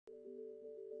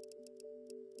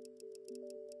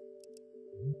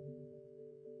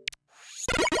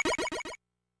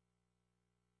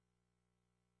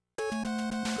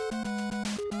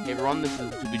everyone, this is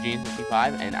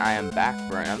SuperGenius55, and I am back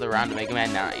for another round of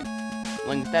Megaman 9.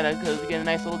 Well, instead, because we get a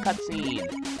nice little cutscene.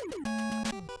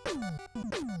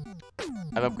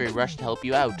 I have Upgrade Rush to help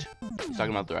you out. He's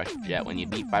talking about the Rush Jet. When you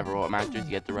beat 5 Robot Masters,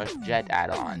 you get the Rush Jet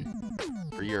add-on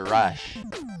for your Rush.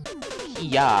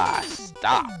 Yeah,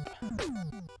 stop.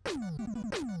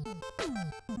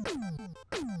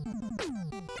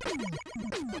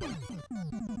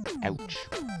 Ouch.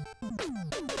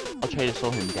 I'll try to slow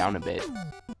him down a bit.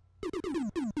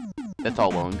 That's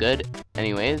all well and good.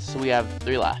 Anyways, so we have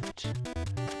 3 left.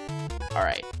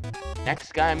 Alright.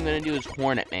 Next guy I'm gonna do is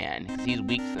Hornet Man, because he's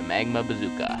weak to the Magma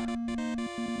Bazooka.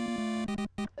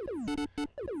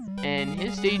 And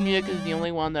his stage music is the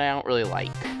only one that I don't really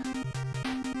like.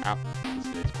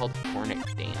 It's called Hornet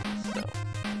Dance, so.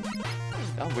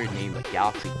 It's got a weird name, like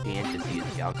Galaxy Fantasy is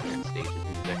Galaxy Dance Stage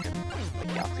music, and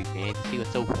like Galaxy Fantasy was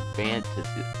so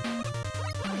fantasy.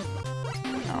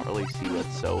 I don't really see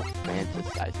what's so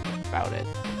fantasizing about it.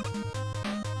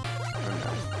 I don't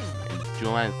know. And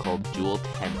Jewel Line is called Jewel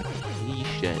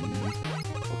Temptation.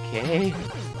 Okay.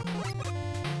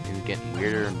 It's getting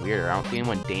weirder and weirder. I don't see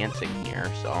anyone dancing here,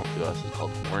 so I don't see what else is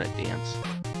called Hornet Dance.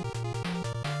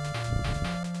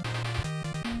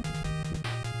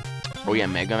 Oh yeah,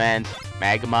 Magma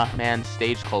Man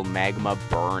stage called Magma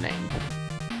Burning.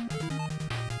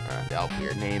 They all have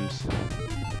weird names.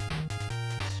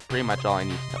 Pretty much all I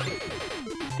need to tell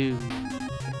you.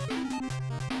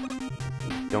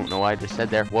 Don't know why I just said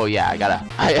there. Whoa, yeah,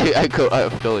 I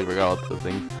totally forgot all those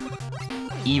things.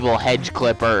 Evil hedge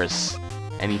clippers.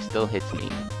 And he still hits me.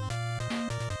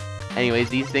 Anyways,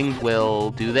 these things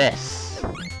will do this.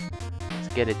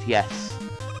 Let's get it, yes.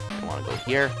 I want to go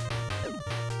here.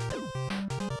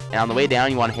 And on the way down,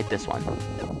 you want to hit this one.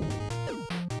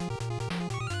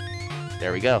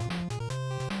 There we go.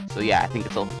 So yeah, I think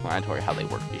it's self-explanatory how they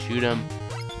work. You shoot them,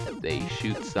 they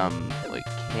shoot some, like,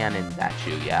 cannons at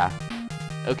you, yeah.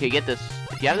 Okay, get this.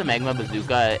 If you have the Magma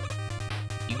Bazooka,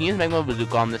 you can use Magma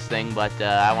Bazooka on this thing, but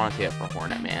I want to save it for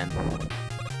Hornet Man.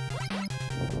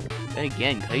 Then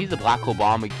again, could I use the Black Hole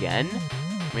Bomb again?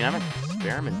 I mean, I'm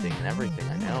experimenting and everything,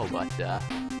 I know, but,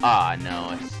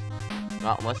 no, it's...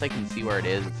 Well, unless I can see where it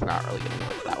is, it's not really going to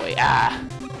work that way. I'm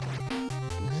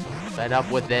fed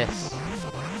up with this.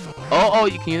 Oh,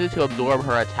 you can use it to absorb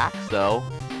her attacks, though.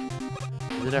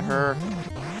 Is it a her?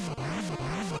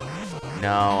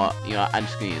 No, you know, I'm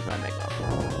just gonna use my makeup.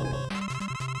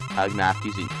 I'm gonna have to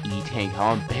use an E-Tank.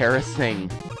 How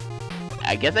embarrassing.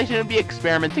 I guess I shouldn't be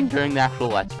experimenting during the actual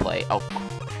Let's Play. Oh.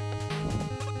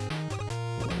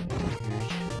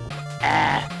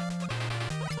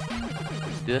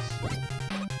 Let's do this.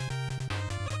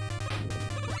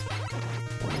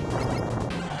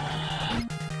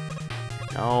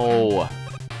 No.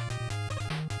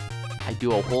 I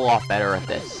do a whole lot better at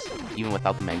this, even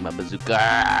without the Magma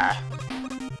Bazooka.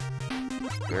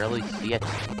 Barely see it.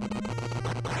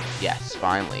 Yes,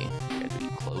 finally. You guys are getting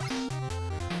close.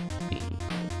 Being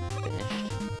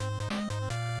finished.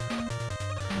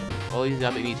 Well, he's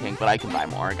got the E-Tank, but I can buy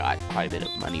more. I got quite a bit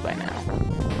of money by now.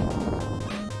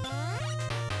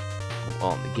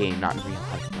 Well, in the game, not in real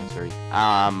life. No, sorry.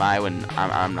 I'm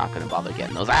not gonna bother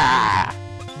getting those.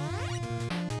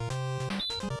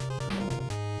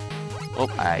 Oh,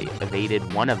 I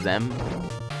evaded one of them.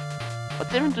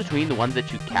 What's the difference between the ones that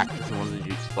shoot cactus and the ones that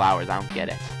shoot flowers? I don't get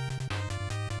it.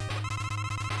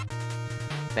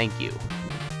 Thank you.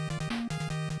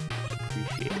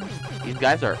 Appreciate it. These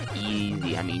guys are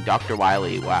easy. I mean, Dr.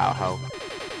 Wily, wow, how...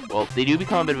 Well, they do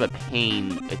become a bit of a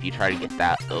pain if you try to get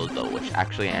those though, which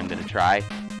actually I am going to try.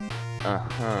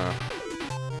 Let's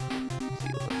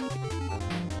see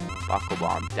what Buckle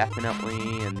Bomb,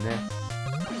 definitely, and this.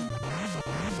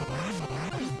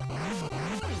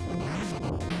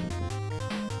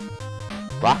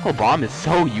 Rockle Bomb is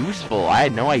so useful. I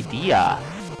had no idea.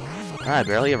 I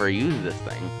barely ever use this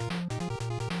thing.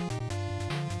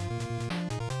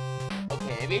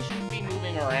 Okay, maybe I shouldn't be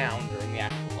moving around during the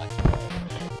actual lecture.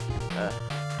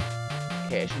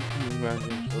 Okay, I shouldn't be moving around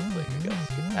during the actual lecture. I guess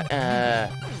skip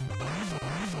that.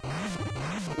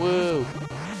 Woo!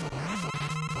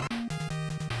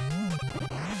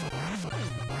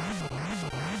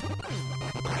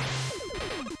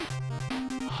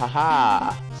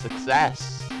 Haha! Success!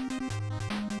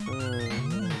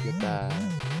 Get that.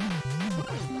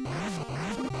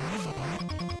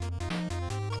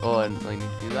 Oh, and I need to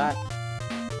do that.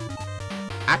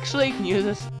 Actually, I can use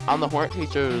this on the Hornet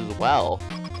Chaser as well.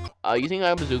 Using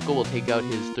a bazooka will take out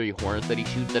his 3 hornets that he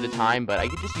shoots at a time, but I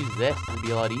could just use this. It'd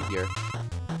be a lot easier.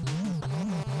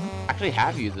 Actually,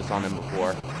 have used this on him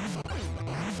before.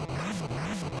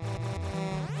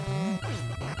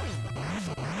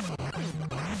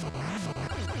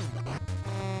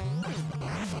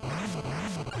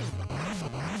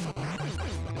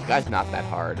 guy's not that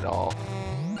hard at all.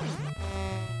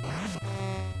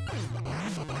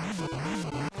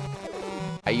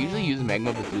 I usually use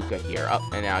Magma Bazooka here. Oh,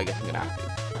 and now I guess I'm gonna have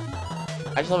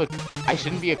to. I just love it. I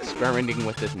shouldn't be experimenting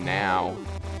with this now.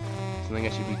 Something I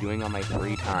should be doing on my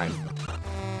free time.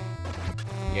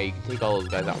 Yeah, you can take all those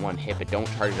guys at one hit, but don't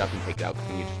charge it up and take it out, because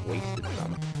then you just wasted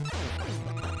some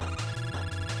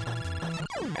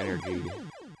energy.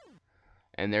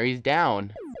 And there he's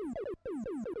down.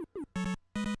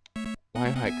 Why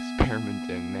am I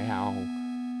experimenting now?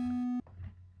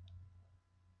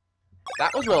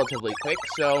 That was relatively quick,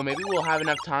 so maybe we'll have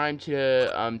enough time to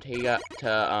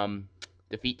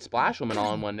defeat Splash Woman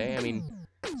all in one day. I mean,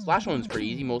 Splash Woman's pretty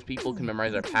easy. Most people can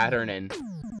memorize our pattern and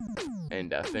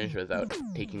finish without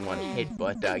taking one hit,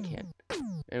 but I can't.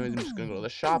 Anyways, I'm just gonna go to the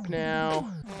shop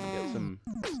now, get some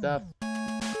stuff.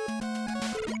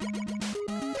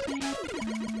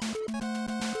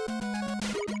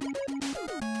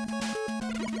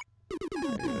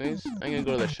 Anyways, I'm gonna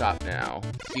go to the shop now.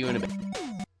 See you in a bit.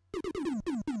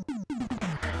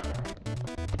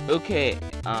 Okay,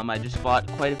 I just bought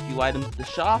quite a few items at the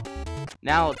shop.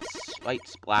 Now let's fight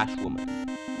Splash Woman.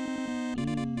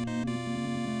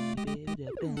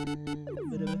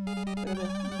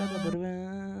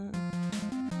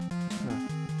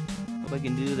 Hope I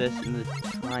can do this in the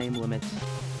time limit.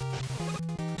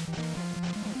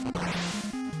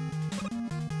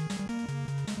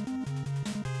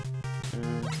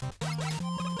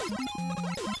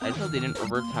 I just hope they didn't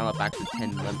revert time up back to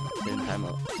 10 minutes,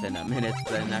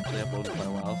 but I didn't actually upload it for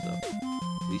a while, so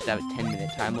at least I have a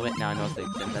 10-minute time limit. Now I know if they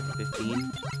extend that to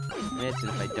 15 minutes, and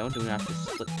if I don't, I'm gonna have to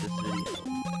split this video in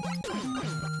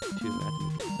two. I'm gonna have to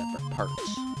make it separate parts.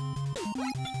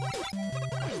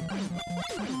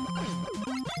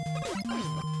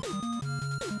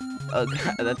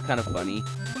 That's kind of funny.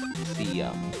 See,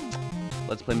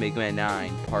 Let's Play Mega Man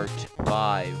 9, Part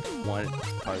 5, Part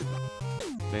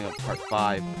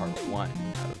 5, Part 1. Part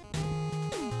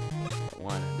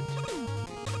 1 and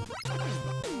 2.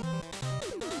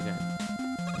 Okay.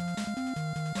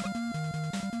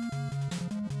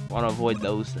 Want to avoid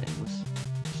those things.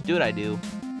 Just do what I do.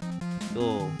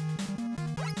 It'll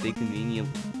stay convenient.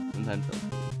 Sometimes they'll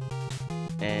be.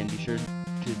 And be sure to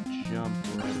jump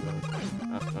right about.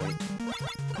 Oh, wait.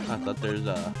 I thought there's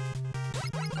a.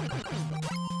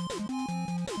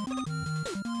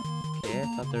 I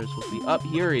thought there was supposed to be. Up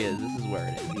here he is. This is where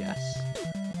it is. Yes.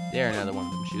 There, another one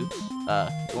of them shoots.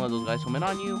 One of those guys come in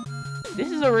on you.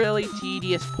 This is a really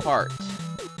tedious part.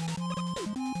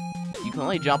 You can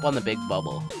only jump on the big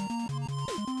bubble.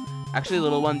 Actually,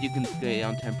 little ones you can stay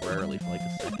down temporarily for like a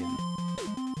second.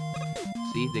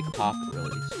 See, they can pop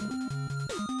really soon.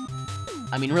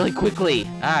 I mean, really quickly.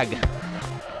 Ag.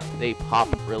 They pop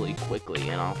really quickly,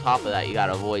 and on top of that, you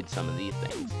gotta avoid some of these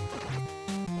things.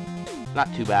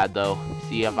 Not too bad though.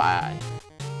 See if I.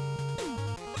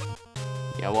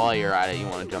 Yeah, while you're at it, you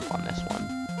want to jump on this one.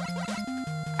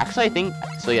 Actually, I think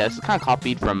so. Yeah, this is kind of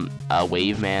copied from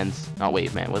Waveman's. Not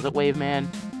Waveman. Was it Waveman?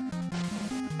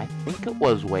 I think it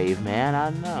was Waveman. I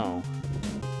don't know.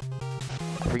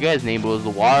 I forget his name, but it was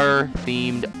the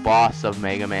water-themed boss of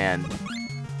Mega Man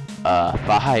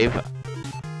 5.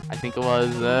 I think it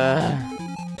was.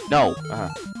 No.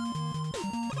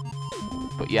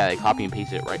 But yeah, they copy and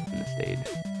paste it right from the stage.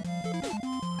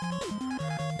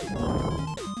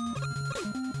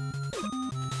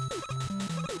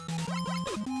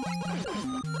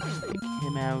 Take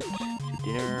him out to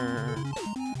dinner.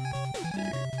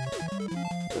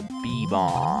 The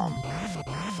B-bomb.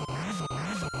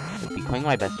 He's becoming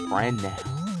my best friend now.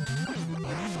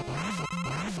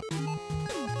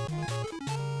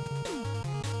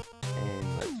 And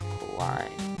let's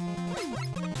climb.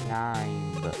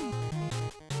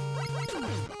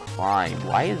 Climb.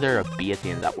 Why is there a B at the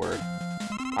end of that word?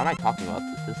 Why am I talking about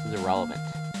this? This is irrelevant.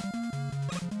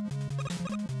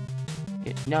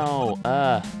 No!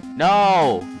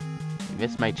 You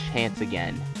missed my chance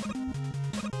again.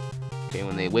 Okay,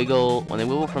 when they wiggle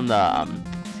from the,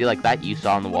 see like that you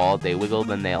saw on the wall, they wiggle,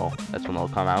 then that's when they'll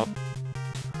come out.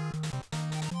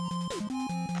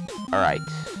 Alright,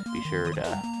 be sure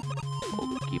to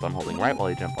keep on holding right while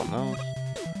you jump on those.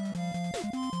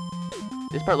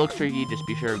 This part looks tricky, just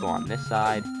be sure to go on this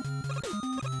side.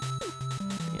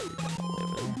 Yeah, jump all the way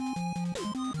over there.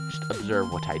 Just observe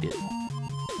what I do.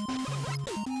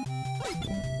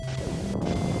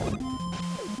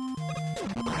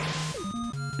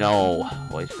 No,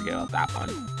 always forget about that one.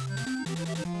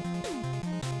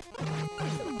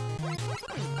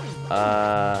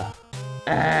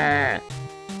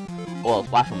 Well,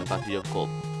 Splash Woman's not too difficult.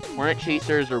 Hornet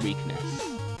Chasers or weakness.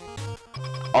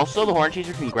 Also, the Hornet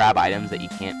Chaser can grab items that you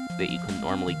couldn't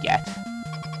normally get.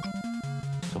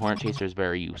 So Hornet Chaser is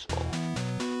very useful.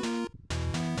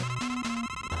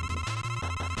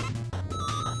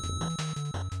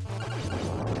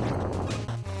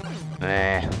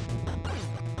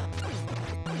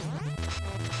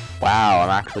 Wow, I'm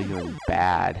actually doing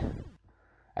bad.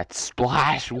 That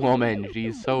Splash Woman,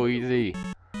 she's so easy.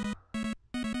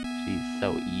 She's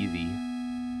so easy.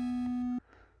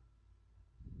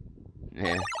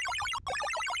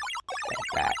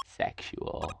 That's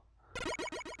sexual.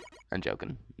 I'm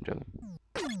joking.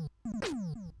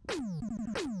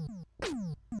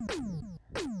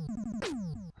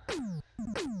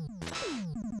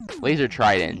 Laser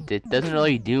Trident. It doesn't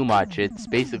really do much. It's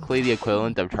basically the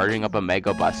equivalent of charging up a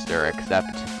Mega Buster,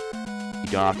 except you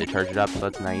don't have to charge it up, so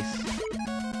that's nice.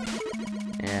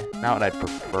 Not what I'd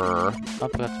prefer. Oh,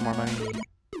 I got some more money.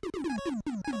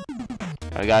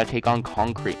 I gotta take on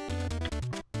Concrete.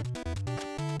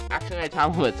 Actually, my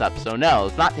time limit's up, so no,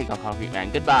 let's not take on Concrete Man.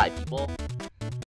 Goodbye, people.